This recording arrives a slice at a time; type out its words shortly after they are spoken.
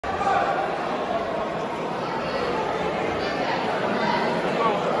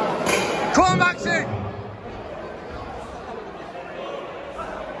Come on, Maxi.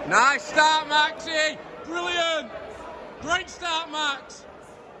 Nice start, Maxi. Brilliant. Great start, Max.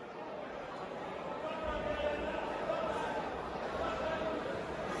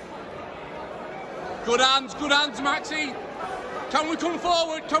 Good hands, Maxi. Can we come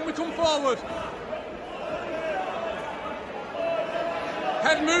forward? Can we come forward?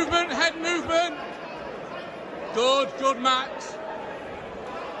 Head movement, head movement. Good, Max.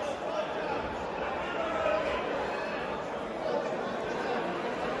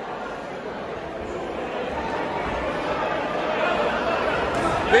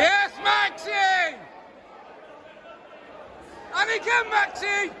 Yes, Maxi! And again,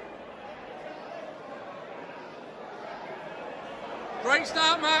 Maxi! Great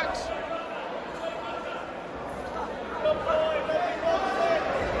start, Max.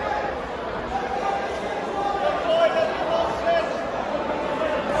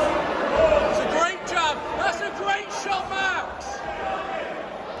 It's a great jab. That's a great shot, Max.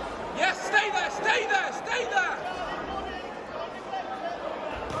 Yes, stay there, stay there, stay there.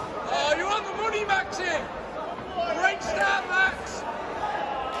 Oh, you're on the money, Maxi. Great start, Max.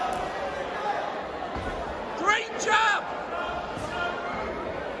 Great jab.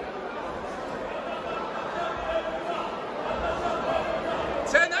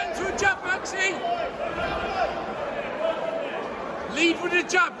 Turn that into a jab, Maxi. Lead with the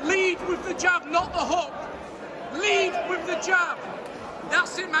jab, lead with the jab, not the hook. Lead with the jab.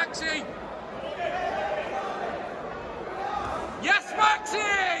 That's it, Maxi. Yes,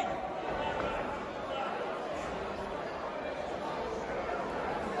 Maxi!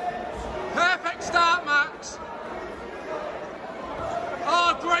 Perfect start, Max.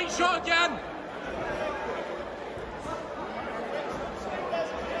 Oh, great shot again.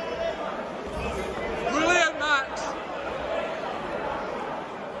 Brilliant, Max.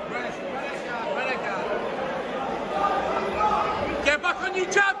 Get back on your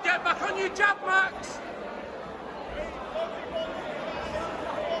jab, get back on your jab, Max.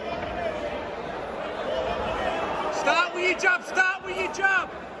 Start with your jab, start with your jab.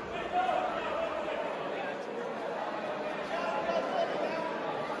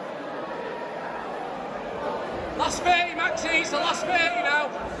 Last 30, Maxi, it's the last 30 now.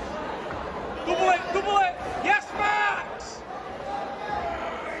 Double it, double it. Yes, Max!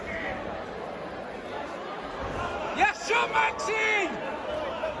 Yes, shot, Maxi!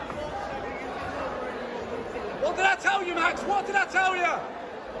 What did I tell you, Max? What did I tell you?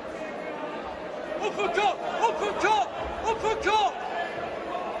 Uppercut, uppercut, uppercut!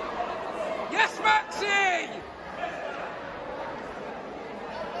 Yes, Maxi!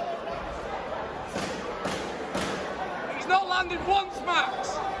 He's not landed once,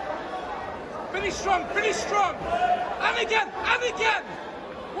 Max. Finish strong, finish strong. And again, and again.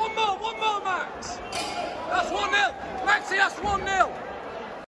 One more, Max. That's 1-0. Maxi, that's 1-0.